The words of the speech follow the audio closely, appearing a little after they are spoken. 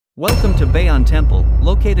Welcome to Bayon Temple,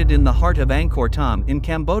 located in the heart of Angkor Thom in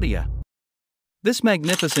Cambodia. This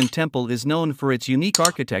magnificent temple is known for its unique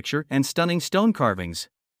architecture and stunning stone carvings.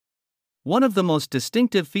 One of the most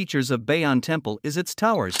distinctive features of Bayon Temple is its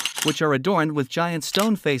towers, which are adorned with giant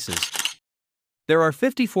stone faces. There are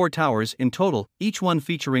 54 towers in total, each one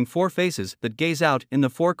featuring 4 faces that gaze out in the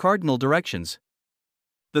 4 cardinal directions.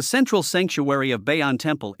 The central sanctuary of Bayon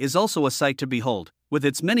Temple is also a sight to behold, with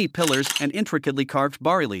its many pillars and intricately carved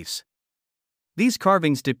bas-reliefs. These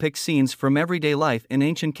carvings depict scenes from everyday life in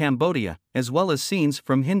ancient Cambodia, as well as scenes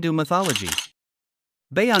from Hindu mythology.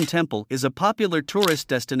 Bayon Temple is a popular tourist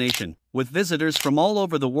destination, with visitors from all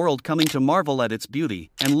over the world coming to marvel at its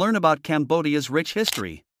beauty and learn about Cambodia's rich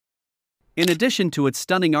history. In addition to its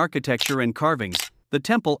stunning architecture and carvings, the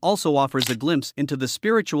temple also offers a glimpse into the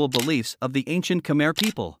spiritual beliefs of the ancient Khmer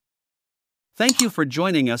people. Thank you for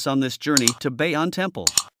joining us on this journey to Bayon Temple.